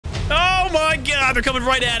my God, they're coming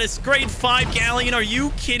right at us. Grade 5 Galleon, are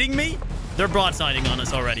you kidding me? They're broadsiding on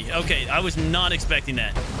us already. Okay, I was not expecting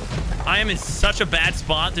that. I am in such a bad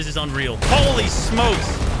spot. This is unreal. Holy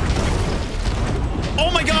smokes. Oh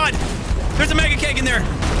my God. There's a mega keg in there.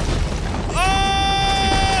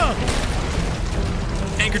 Oh!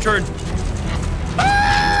 Anchor turn.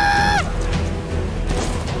 Ah!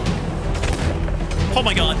 Oh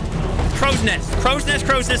my God. Crow's nest. Crow's nest,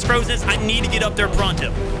 crow's nest, crow's nest. I need to get up there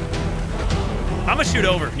pronto. I'm gonna shoot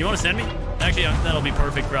over. You want to send me? Actually, that'll be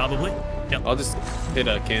perfect probably. Yep. I'll just hit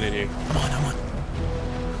a cannon here. Come on, come on.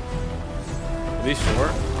 Are these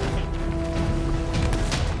short?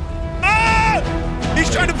 Ah! He's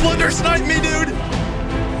trying to blunder snipe me, dude.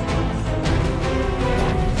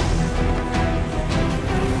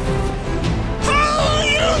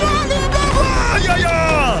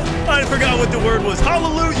 Hallelujah! I forgot what the word was.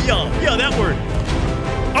 Hallelujah. Yeah, that word.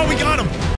 Oh, we got him.